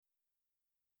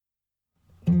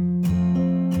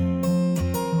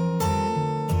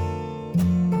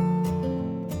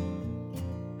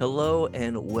Hello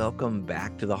and welcome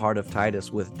back to the Heart of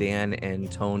Titus with Dan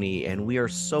and Tony, and we are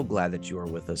so glad that you are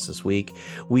with us this week.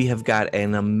 We have got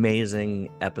an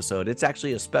amazing episode. It's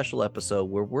actually a special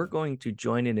episode where we're going to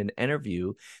join in an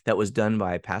interview that was done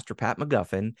by Pastor Pat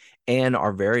McGuffin and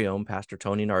our very own Pastor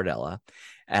Tony Nardella,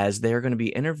 as they're going to be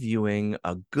interviewing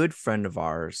a good friend of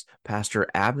ours, Pastor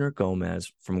Abner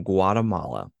Gomez from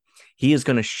Guatemala. He is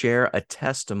going to share a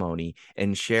testimony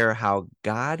and share how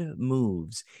God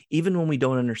moves, even when we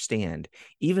don't understand,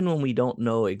 even when we don't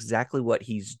know exactly what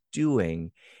he's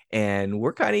doing. And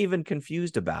we're kind of even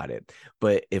confused about it.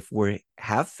 But if we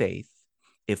have faith,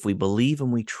 if we believe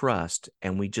and we trust,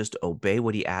 and we just obey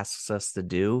what he asks us to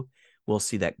do, we'll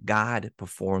see that God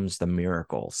performs the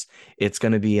miracles. It's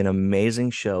going to be an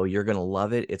amazing show. You're going to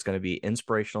love it. It's going to be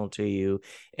inspirational to you.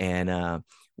 And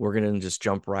we're going to just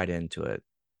jump right into it.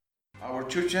 Our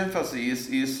church emphasis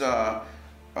is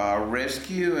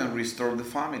rescue and restore the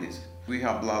families. We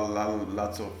have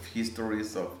lots of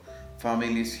histories of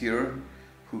families here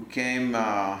who came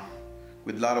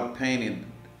with a lot of pain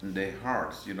in their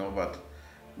hearts, but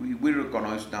we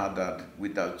recognize now that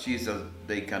without Jesus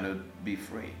they cannot be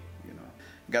free.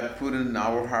 God put in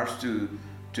our hearts to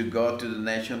go to the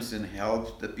nations and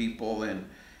help the people,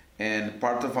 and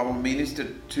part of our ministry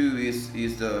too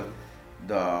is the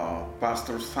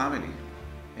pastor's family.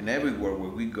 And everywhere where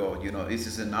we go, this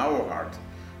is in our heart.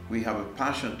 We have a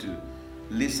passion to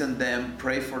listen them,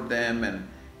 pray for them, and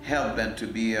help them to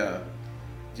be a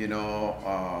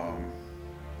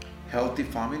healthy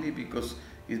family, because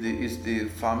if the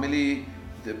family,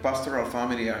 the pastoral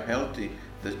family are healthy,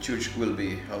 the church will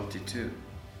be healthy too.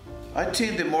 I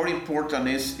think the more important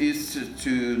is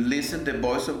to listen the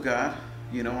voice of God.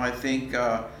 I think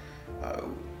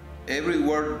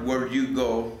everywhere where you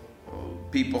go,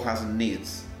 people has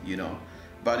needs,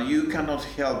 but you cannot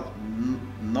help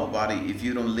nobody if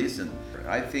you don't listen.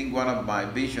 I think one of my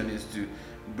vision is to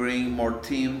bring more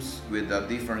teams with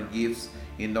different gifts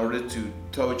in order to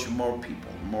touch more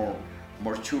people,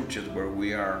 more churches where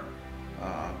we are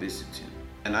visiting.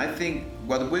 And I think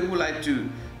what we would like to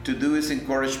do is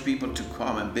encourage people to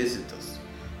come and visit us.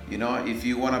 If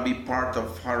you want to be part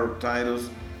of Heart of Titus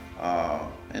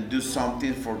and do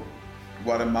something for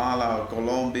Guatemala or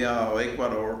Colombia or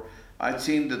Ecuador, I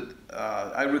think that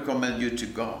I recommend you to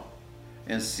go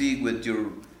and see with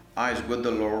your eyes what the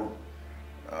Lord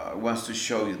wants to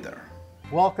show you there.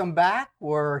 Welcome back.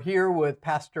 We're here with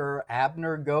Pastor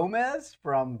Abner Gomez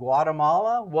from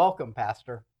Guatemala. Welcome,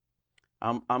 Pastor.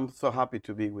 I'm so happy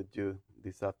to be with you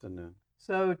this afternoon.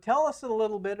 So tell us a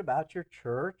little bit about your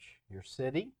church, your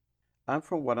city. I'm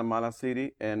from Guatemala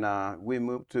City, and we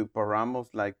moved to Paramos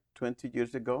like 20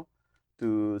 years ago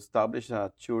to establish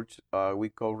a church we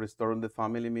call Restoring the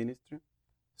Family Ministry.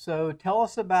 So tell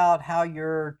us about how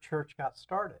your church got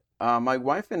started. My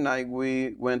wife and I,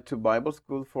 we went to Bible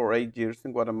school for 8 years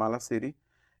in Guatemala City.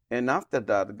 And after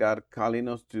that, God calling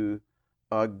us to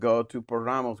go to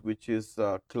Paramos, which is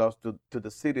close to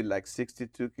the city, like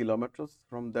 62 kilometers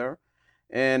from there.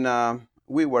 And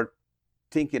we were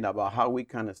thinking about how we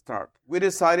can start. We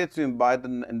decided to invite the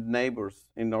neighbors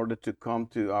in order to come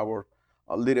to our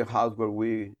little house where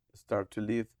we start to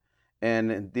live.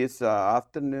 And this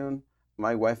afternoon,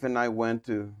 my wife and I went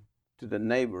to the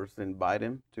neighbors, invite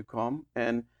them to come.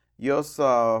 And just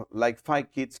like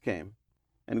 5 kids came.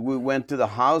 And we went to the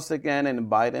house again and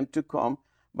invite them to come.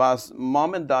 But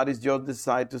mom and daddy just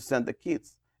decide to send the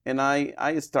kids. And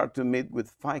I start to meet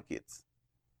with 5 kids.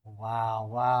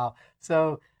 Wow.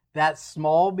 So that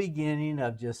small beginning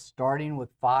of just starting with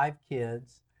 5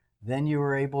 kids, then you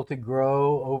were able to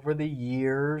grow over the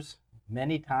years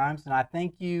many times. And I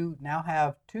think you now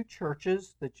have 2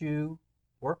 churches that you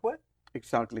work with?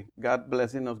 Exactly. God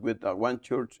blessing us with one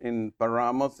church in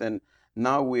Paramos, and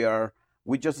now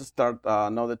we just start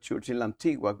another church in La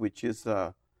Antigua, which is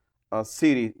a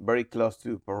city very close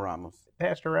to Paramos.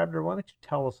 Pastor Abner, why don't you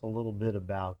tell us a little bit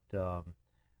about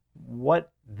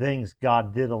what things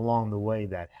God did along the way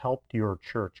that helped your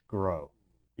church grow?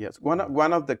 Yes, one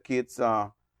of the kids'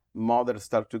 mother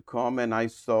started to come, and I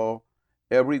saw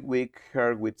every week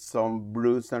her with some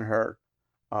bruise on her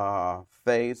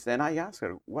face, and I asked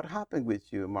her, "What happened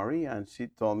with you, Maria?" And she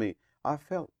told me, "I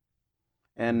fell."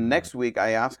 And next week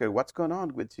I asked her, "What's going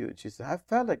on with you?" And she said, "I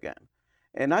fell again."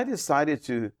 And I decided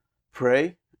to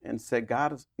pray and say,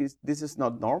 "God, this is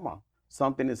not normal.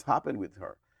 Something has happened with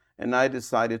her." And I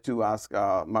decided to ask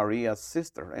Maria's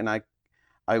sister, and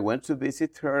I went to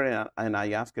visit her, and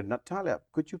I asked her, "Natalia,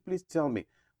 could you please tell me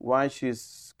why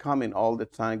she's coming all the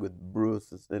time with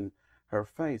bruises in her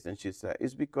face?" And she said,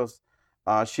 "It's because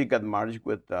she got married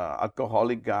with an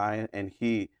alcoholic guy, and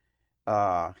he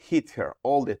hit her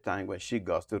all the time when she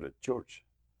goes to the church.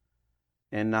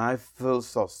 And I feel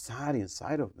so sad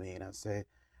inside of me. And I say,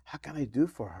 how can I do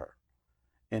for her?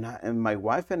 And my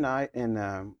wife and I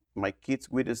and my kids,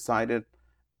 we decided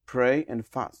pray and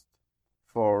fast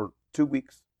for 2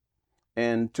 weeks.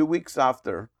 And 2 weeks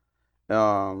after,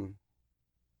 um,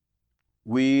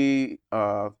 we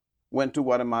went to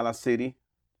Guatemala City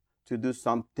to do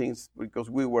some things because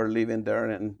we were living there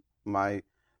and my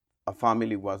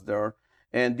family was there.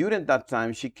 And during that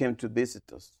time, she came to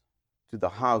visit us to the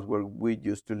house where we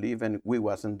used to live, and we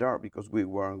wasn't there because we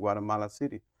were in Guatemala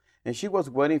City. And she was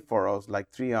waiting for us like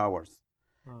 3 hours.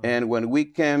 And when we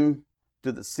came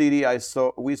to the city,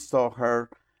 we saw her,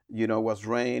 was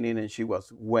raining and she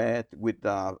was wet with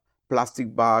a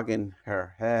plastic bag in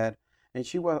her head. And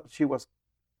she was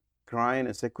crying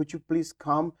and said, could you please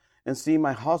come and see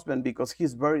my husband because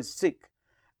he's very sick.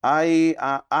 I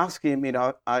asked him,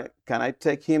 can I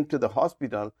take him to the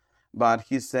hospital? But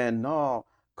he said, no,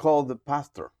 call the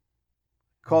pastor.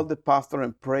 Call the pastor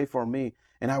and pray for me.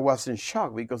 And I was in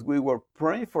shock because we were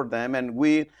praying for them and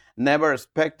we never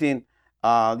expecting,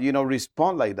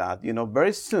 respond like that.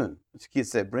 Very soon, he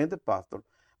said, bring the pastor.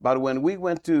 But when we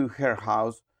went to her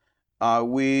house,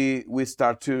 we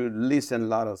start to listen a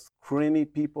lot of screaming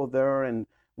people there, and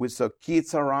we saw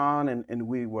kids around, and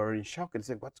we were in shock and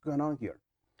said, what's going on here?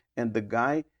 And the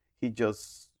guy, he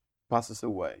just passes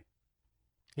away.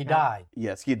 He died.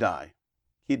 Yes, he died.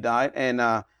 He died,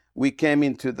 and we came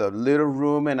into the little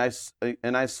room, and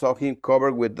I saw him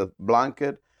covered with the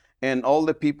blanket, and all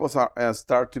the people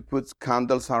start to put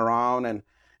candles around,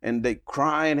 and they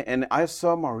cried, and I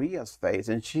saw Maria's face,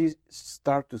 and she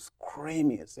started to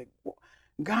scream and say,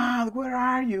 God, where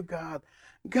are you, God?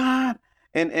 God.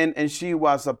 And she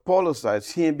was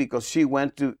apologizing him because she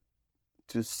went to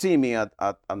see me at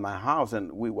my house,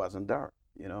 and we wasn't there,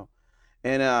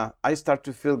 And I start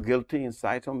to feel guilty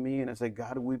inside of me, and I say,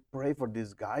 God, we pray for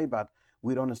this guy, but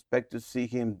we don't expect to see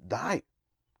him die.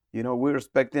 We're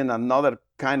expecting another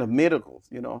kind of miracles,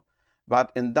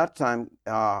 But in that time,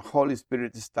 Holy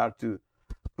Spirit started to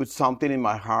put something in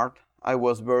my heart. I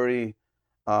was very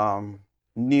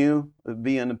new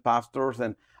being a pastor,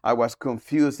 and I was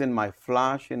confused in my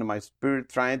flesh, in my spirit,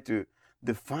 trying to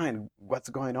define what's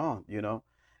going on,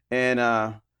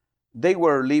 And they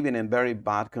were living in very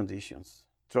bad conditions.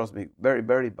 Trust me, very,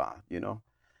 very bad,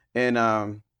 And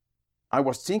I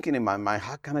was thinking in my mind,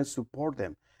 how can I support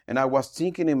them? And I was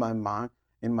thinking in my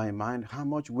mind, how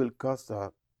much will cost,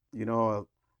 the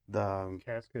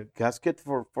casket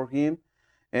for him.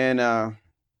 And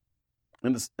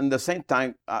in the same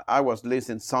time, I was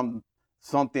listening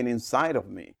something inside of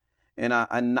me, and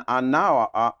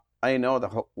now I know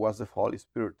that was the Holy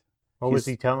Spirit. What was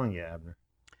he telling you, Abner?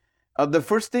 The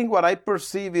first thing what I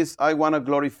perceive is I want to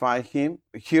glorify him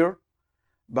here,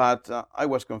 but I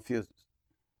was confused.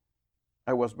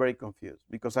 I was very confused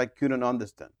because I couldn't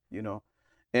understand,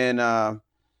 And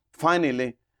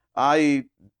finally, I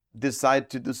decided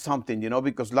to do something,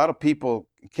 because a lot of people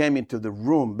came into the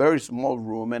room, very small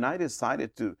room, and I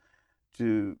decided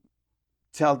to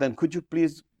tell them, could you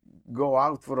please go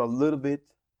out for a little bit?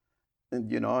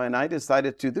 And I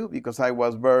decided to do because I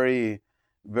was very,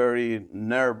 very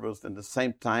nervous at the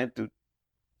same time to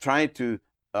try to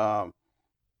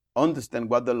understand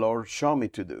what the Lord showed me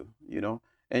to do,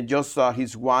 And just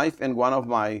his wife and one of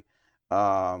my,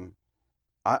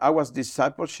 I was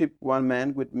discipleship, one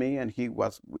man with me, and he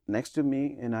was next to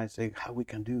me, and I said, how we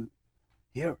can do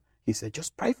here? He said,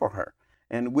 just pray for her.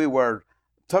 And we were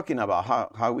talking about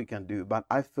how we can do, but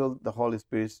I feel the Holy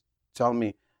Spirit tell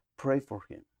me, pray for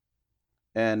him.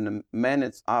 And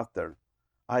minutes after,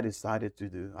 I decided to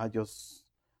do. I just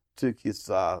took his,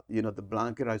 the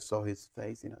blanket. I saw his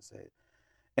face, and I said,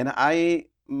 and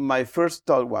my first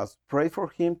thought was pray for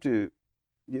him to,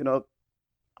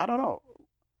 I don't know,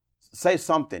 say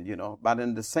something, But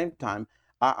in the same time,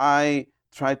 I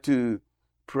try to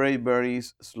pray very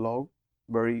slow,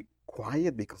 very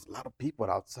quiet, because a lot of people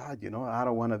outside, I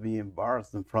don't want to be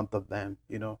embarrassed in front of them,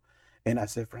 And I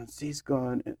say, Francisco,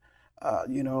 and,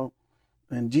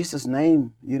 in Jesus'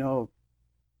 name,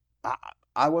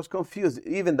 I was confused.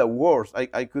 Even the words,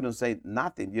 I couldn't say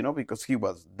nothing, because he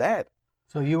was dead.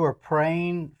 So you were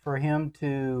praying for him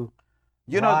to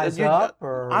rise up,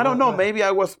 or I don't know. Maybe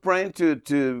I was praying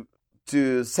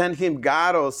to send him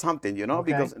God or something,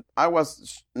 Okay. Because I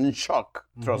was in shock.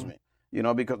 Trust me,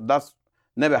 because that's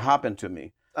never happened to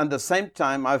me. At the same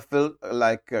time, I felt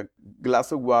like a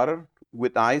glass of water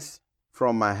with ice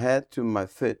from my head to my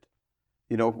feet,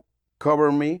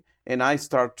 cover me, and I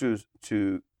start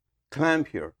to climb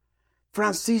here.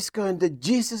 Francisco, in the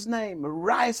Jesus name,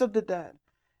 rise of the dead.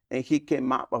 and he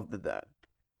came up of the dead.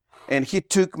 And he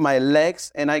took my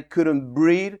legs, and I couldn't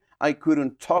breathe. I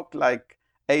couldn't talk like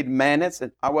 8 minutes,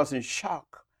 and I was in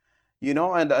shock.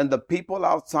 And the people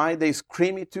outside, they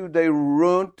screaming too. They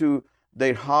run to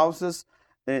their houses,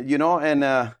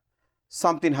 and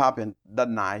something happened that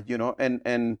night,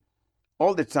 and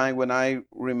all the time when I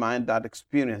remind that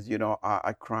experience,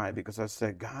 I cry because I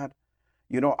say, God,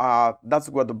 that's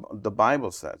what the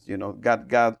Bible says,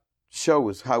 God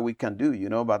shows how we can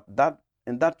do, but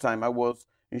in that time I was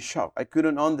in shock. I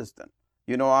couldn't understand.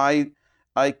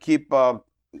 I keep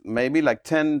maybe like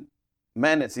 10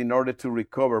 minutes in order to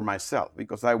recover myself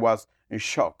because I was in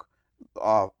shock,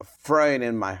 afraid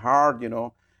in my heart,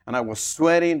 and I was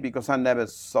sweating because I never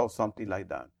saw something like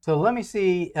that. So let me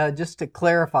see, just to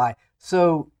clarify.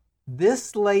 So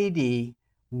this lady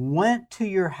went to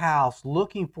your house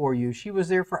looking for you. She was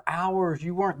there for hours.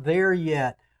 You weren't there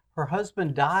yet. Her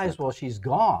husband dies while she's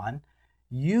gone.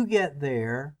 You get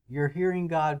there. You're hearing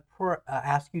God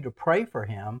ask you to pray for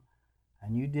him,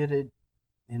 and you did it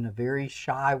in a very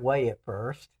shy way at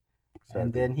first. Exactly.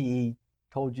 And then he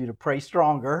told you to pray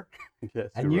stronger.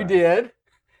 Yes, and you right. did.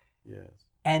 Yes.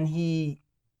 And he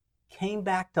came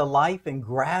back to life and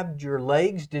grabbed your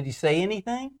legs. Did he say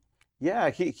anything?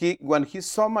 Yeah, he when he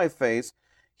saw my face,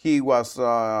 he was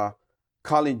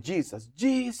calling Jesus.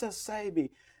 Jesus, save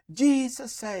me.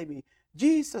 Jesus, save me.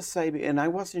 Jesus, save me. And I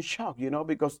was in shock,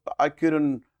 because I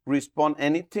couldn't respond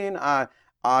anything.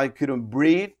 I couldn't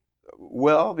breathe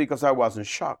well because I was in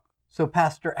shock. So,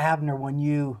 Pastor Abner, when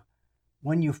you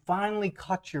finally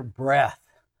caught your breath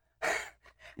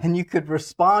and you could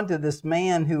respond to this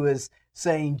man who is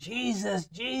saying, Jesus,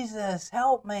 Jesus,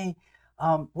 help me,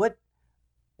 what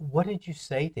did you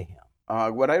say to him?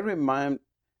 What I remind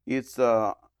is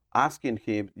asking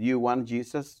him, you want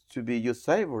Jesus to be your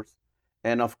savior?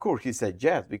 And of course he said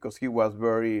yes, because he was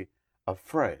very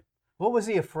afraid. What was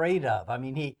he afraid of? I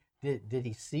mean, did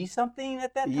he see something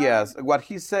at that time? Yes, what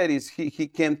he said is he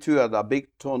came to a big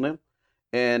tunnel,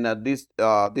 and this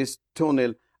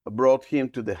tunnel brought him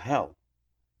to the hell.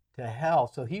 To hell.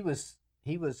 So he was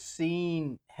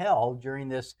seeing hell during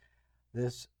this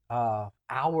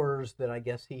hours that I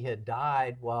guess he had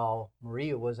died while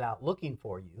Maria was out looking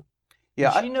for you.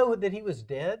 Yeah. Did she know that he was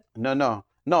dead?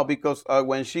 No, because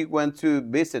when she went to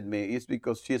visit me, it's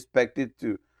because she expected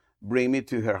to bring me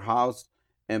to her house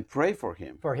and pray for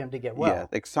him. For him to get well. Yeah,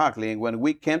 exactly. And when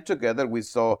we came together, we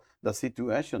saw the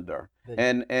situation there.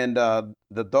 And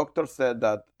the doctor said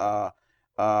that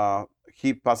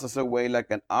he passes away like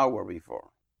an hour before.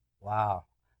 Wow.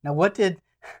 Now, what did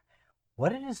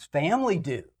his family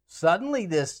do? Suddenly,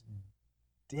 this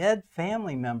dead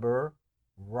family member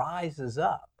rises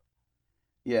up.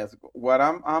 Yes. What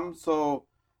I'm so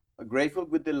grateful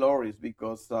with the Lord is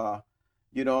because,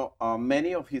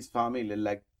 many of his family,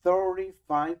 like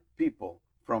 35 people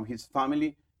from his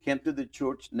family, came to the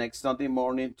church next Sunday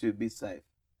morning to be saved.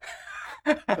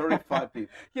 35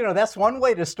 people. That's one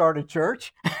way to start a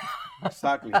church.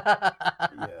 Exactly.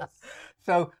 Yes.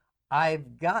 So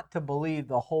I've got to believe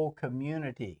the whole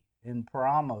community in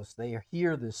Paramos, they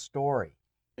hear this story.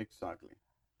 Exactly.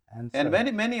 And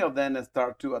many of them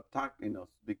start to attacking us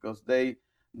because they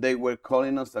were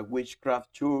calling us a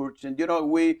witchcraft church. And,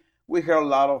 we hear a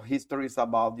lot of histories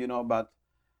about, but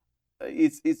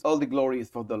it's all the glory is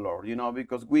for the Lord,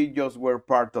 because we just were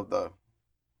part of the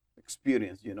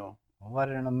experience, What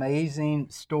an amazing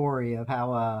story of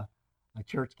how a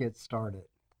church gets started.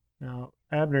 Now,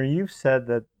 Abner, you've said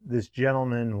that this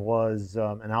gentleman was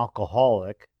an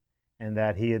alcoholic and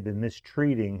that he had been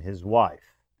mistreating his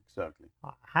wife. Exactly.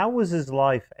 How was his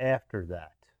life after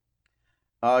that?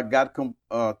 God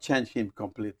changed him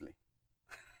completely.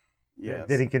 Yes.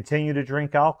 Did he continue to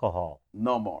drink alcohol?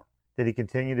 No more. Did he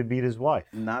continue to beat his wife?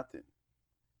 Nothing.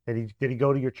 Did he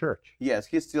go to your church? Yes,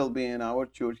 he's still being in our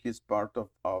church. He's part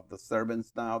of the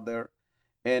servants now there.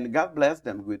 And God blessed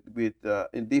them with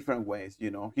in different ways,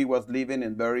 He was living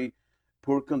in very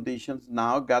poor conditions.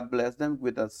 Now God blessed them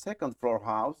with a second floor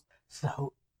house.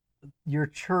 So your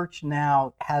church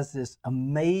now has this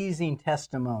amazing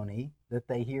testimony that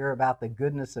they hear about the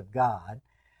goodness of God.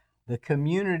 The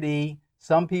community,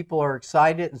 some people are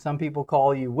excited and some people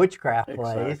call you witchcraft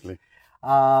place. Exactly.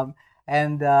 What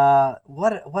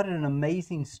an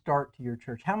amazing start to your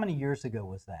church. How many years ago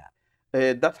was that?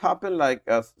 That happened like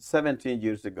 17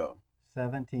 years ago.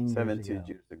 17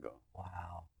 years ago.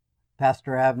 Wow.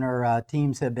 Pastor Abner,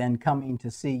 teams have been coming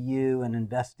to see you and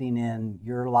investing in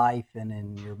your life and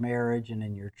in your marriage and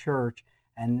in your church.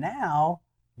 And now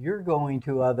you're going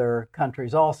to other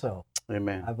countries also.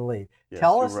 Amen. I believe. Yes,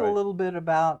 Tell us right. a little bit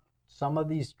about some of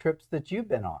these trips that you've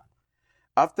been on.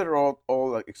 after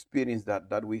all the experience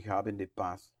that we have in the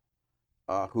past,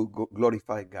 who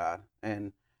glorify God,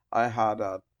 and I had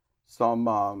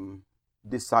some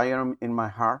desire in my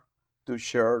heart to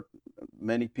share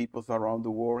many peoples around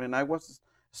the world, and I was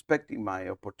expecting my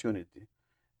opportunity,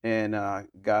 and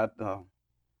God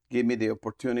gave me the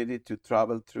opportunity to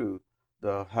travel through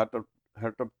the heart of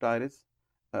Titus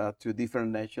to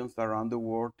different nations around the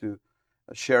world to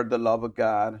share the love of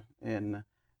God and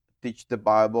teach the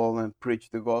Bible and preach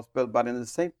the gospel, but at the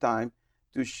same time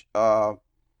to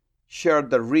share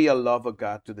the real love of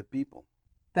God to the people.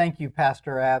 Thank you,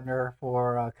 Pastor Abner,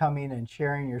 for coming and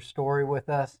sharing your story with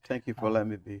us. Thank you for letting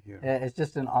me be here. It's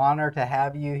just an honor to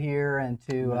have you here and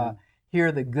to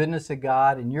hear the goodness of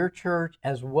God in your church,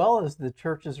 as well as the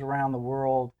churches around the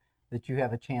world that you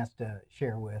have a chance to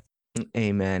share with.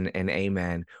 Amen and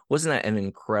amen. Wasn't that an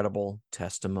incredible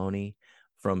testimony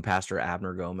from Pastor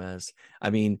Abner Gomez? I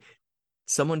mean,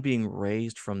 someone being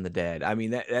raised from the dead. I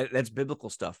mean, that's biblical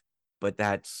stuff. But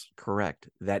that's correct.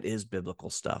 That is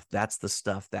biblical stuff. That's the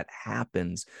stuff that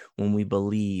happens when we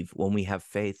believe, when we have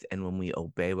faith, and when we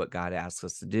obey what God asks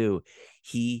us to do.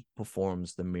 He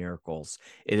performs the miracles.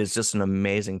 It is just an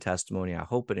amazing testimony. I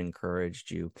hope it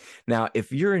encouraged you. Now,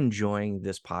 if you're enjoying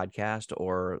this podcast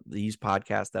or these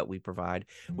podcasts that we provide,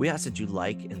 we ask that you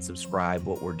like and subscribe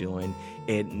what we're doing.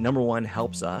 It, number one,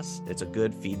 helps us. It's a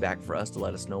good feedback for us to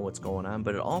let us know what's going on,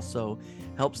 but it also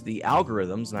helps the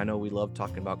algorithms. And I know we love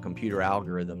talking about computer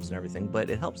algorithms and everything, but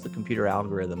it helps the computer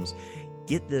algorithms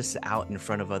get this out in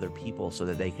front of other people so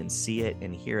that they can see it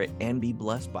and hear it and be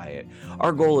blessed by it.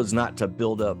 Our goal is not to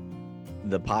build up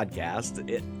the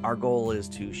podcast. Our goal is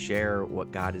to share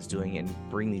what God is doing and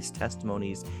bring these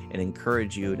testimonies and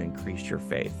encourage you and increase your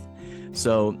faith.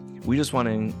 So we just want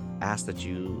to ask that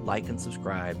you like and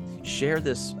subscribe, share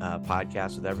this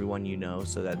podcast with everyone you know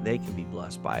so that they can be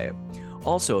blessed by it.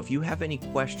 Also, if you have any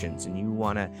questions and you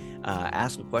want to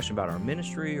ask a question about our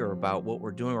ministry or about what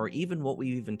we're doing or even what we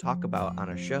even talk about on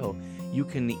a show, you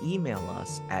can email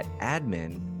us at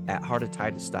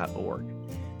admin@heartoftitus.org.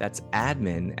 That's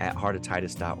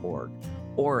admin@heartoftitus.org.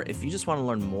 Or if you just want to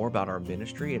learn more about our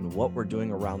ministry and what we're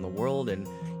doing around the world, and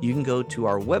you can go to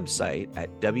our website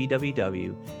at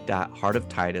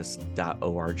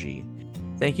www.heartoftitus.org.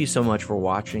 Thank you so much for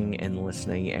watching and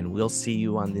listening, and we'll see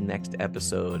you on the next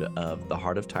episode of The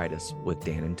Heart of Titus with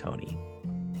Dan and Tony.